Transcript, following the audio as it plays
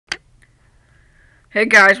Hey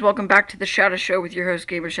guys, welcome back to the Shadow Show with your host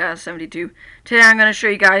GamerShadow72. Today I'm going to show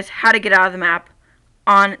you guys how to get out of the map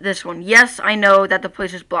on this one. Yes, I know that the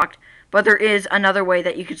place is blocked, but there is another way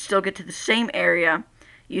that you can still get to the same area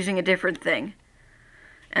using a different thing.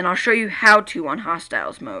 And I'll show you how to on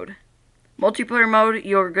Hostiles mode. Multiplayer mode,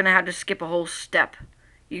 you're going to have to skip a whole step.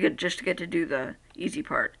 You get just to get to do the easy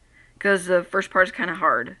part, because the first part is kind of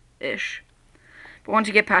hard-ish. But once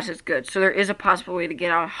you get past it, it's good. So there is a possible way to get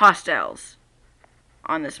out of Hostiles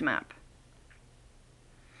on this map.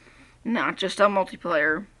 Not just on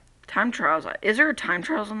multiplayer. Time trials. Is there a time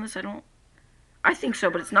trials on this? I think so,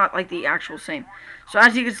 but it's not like the actual same. So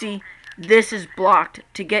as you can see, this is blocked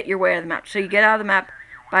to get your way out of the map. So you get out of the map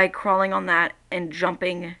by crawling on that and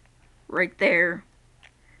jumping right there.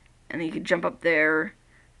 And then you can jump up there,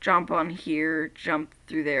 jump on here, jump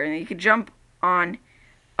through there. And then you can jump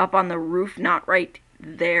up on the roof, not right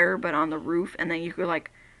there, but on the roof. And then you could like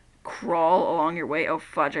crawl along your way. Oh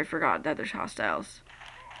fudge, I forgot that there's hostiles.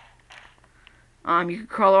 You can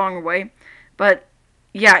crawl along your way, but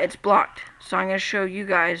yeah, it's blocked. So I'm going to show you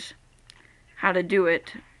guys how to do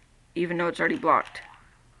it, even though it's already blocked.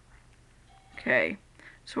 Okay,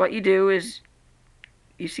 so what you do is,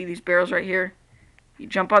 you see these barrels right here? You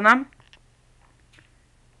jump on them,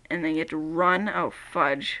 and then you have to run. Oh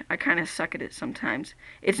fudge, I kind of suck at it sometimes.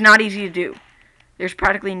 It's not easy to do. There's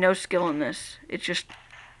practically no skill in this. It's just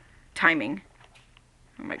timing.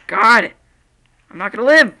 Oh my god, I'm not gonna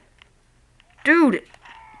live. Dude,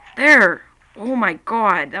 there. Oh my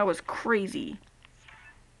god, that was crazy.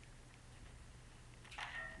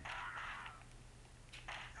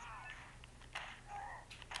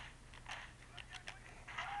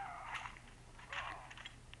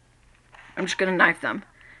 I'm just gonna knife them.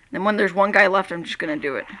 Then when there's one guy left, I'm just gonna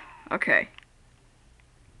do it. Okay.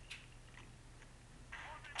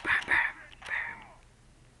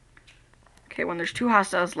 Okay, when there's two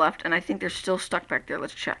hostiles left, and I think they're still stuck back there.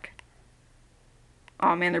 Let's check.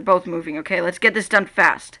 Oh man, they're both moving. Okay, let's get this done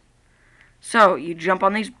fast. So, you jump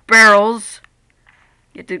on these barrels.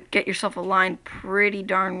 You have to get yourself aligned pretty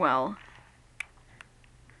darn well.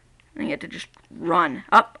 And you have to just run.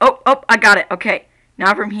 Up, oh, I got it. Okay,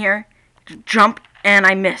 now from here, just jump, and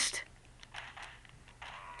I missed.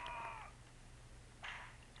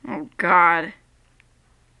 Oh god.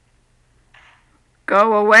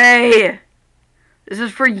 Go away! This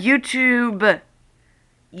is for YouTube!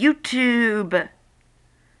 YouTube!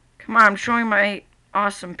 Come on, I'm showing my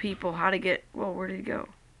awesome people how to get... Whoa, where did he go?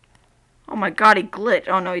 Oh my god, he glitched.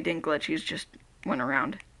 Oh no, he didn't glitch. He just went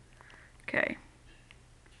around. Okay.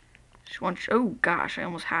 Just one... Oh gosh, I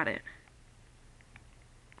almost had it.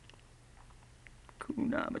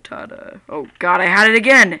 Kuna Matata. Oh god, I had it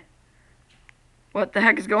again! What the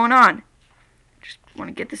heck is going on? Just want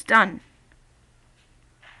to get this done.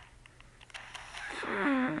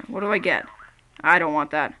 What do I get? I don't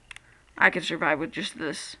want that. I can survive with just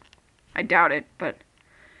this. I doubt it, but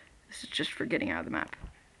this is just for getting out of the map.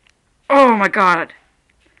 Oh my god!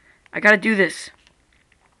 I gotta do this.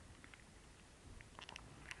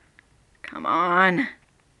 Come on.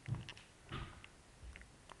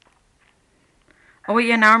 Oh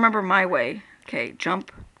yeah, now I remember my way. Okay,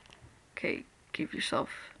 jump. Okay, give yourself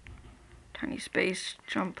tiny space,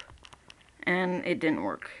 jump. And it didn't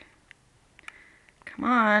work. Come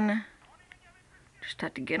on. Just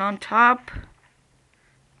have to get on top.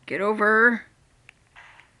 Get over.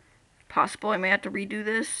 If possible, I may have to redo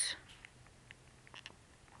this.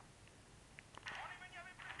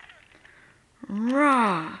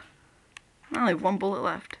 Rah! I only have one bullet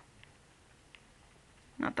left.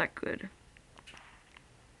 Not that good.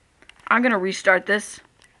 I'm gonna restart this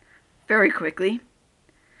very quickly.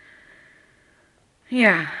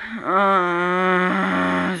 Yeah.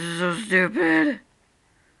 This is so stupid.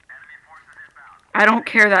 I don't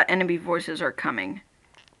care that enemy voices are coming.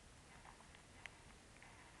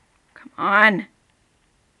 Come on.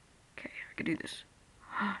 Okay, I can do this.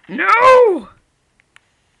 No!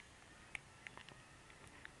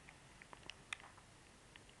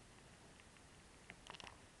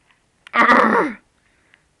 Urgh!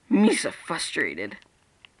 Me so frustrated.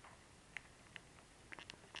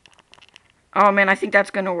 Oh man, I think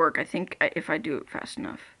that's gonna work. I think if I do it fast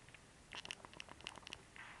enough.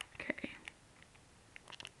 Okay.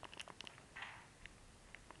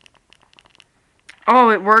 Oh,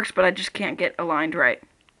 it works, but I just can't get aligned right.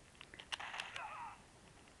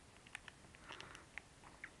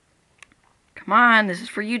 Come on, this is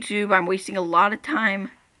for YouTube. I'm wasting a lot of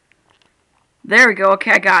time. There we go.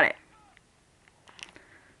 Okay, I got it.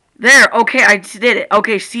 There. Okay, I did it.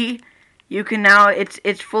 Okay, see? You can now, it's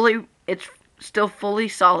still fully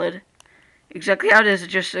solid. Exactly how it is,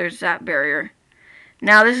 just there's that barrier.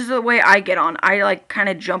 Now, this is the way I get on. I, like, kind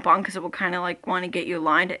of jump on because it will kind of, like, want to get you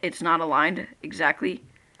aligned. It's not aligned exactly.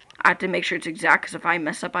 I have to make sure it's exact because if I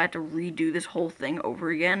mess up, I have to redo this whole thing over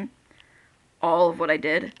again. All of what I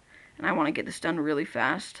did. And I want to get this done really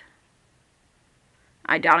fast.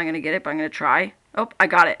 I doubt I'm going to get it, but I'm going to try. Oh, I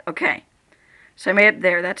got it. Okay. So I made it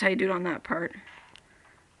there. That's how you do it on that part.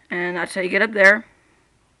 And that's how you get up there.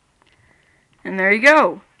 And there you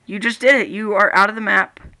go. You just did it. You are out of the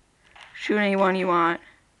map. Shoot anyone you want.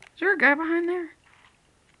 Is there a guy behind there?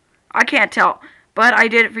 I can't tell. But I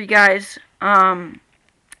did it for you guys.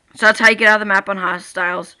 So that's how you get out of the map on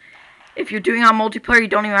Hostiles. If you're doing on multiplayer, you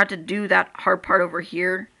don't even have to do that hard part over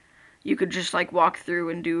here. You could just like walk through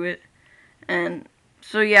and do it. And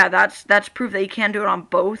so yeah, that's proof that you can do it on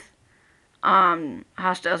both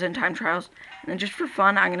Hostiles and Time Trials. And then just for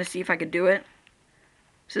fun, I'm going to see if I could do it.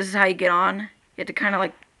 So this is how you get on. You have to kind of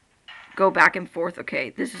like go back and forth. Okay,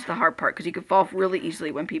 this is the hard part because you can fall really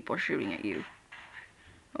easily when people are shooting at you.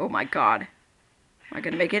 Oh my god. Am I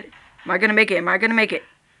going to make it? Am I going to make it? Am I going to make it?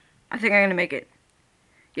 I think I'm going to make it.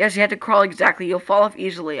 Yes, you have to crawl exactly. You'll fall off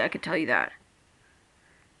easily, I can tell you that.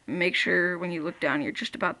 Make sure when you look down, you're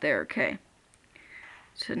just about there, okay.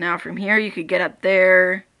 So now from here, you could get up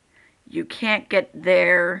there. You can't get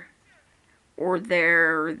there, or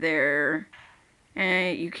there, or there.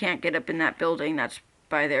 And you can't get up in that building, that's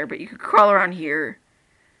by there. But you could crawl around here.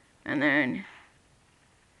 And then,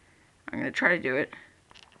 I'm going to try to do it.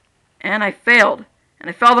 And I failed. And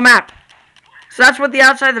I failed the map. So that's what the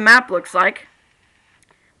outside of the map looks like.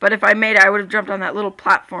 But if I made it, I would have jumped on that little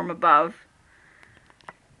platform above.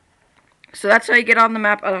 So that's how you get on the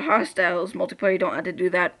map out of Hostiles. Multiplayer, you don't have to do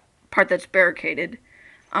that part that's barricaded.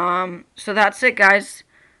 So that's it, guys.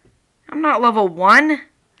 I'm not level 1.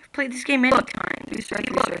 I've played this game many times. 3-star,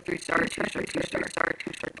 3-star, 3-star, 2-star, 2-star,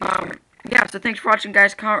 2-star. Yeah, so thanks for watching,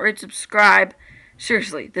 guys. Comment, rate, subscribe.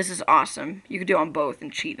 Seriously, this is awesome. You can do it on both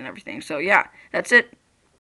and cheat and everything. So yeah, that's it.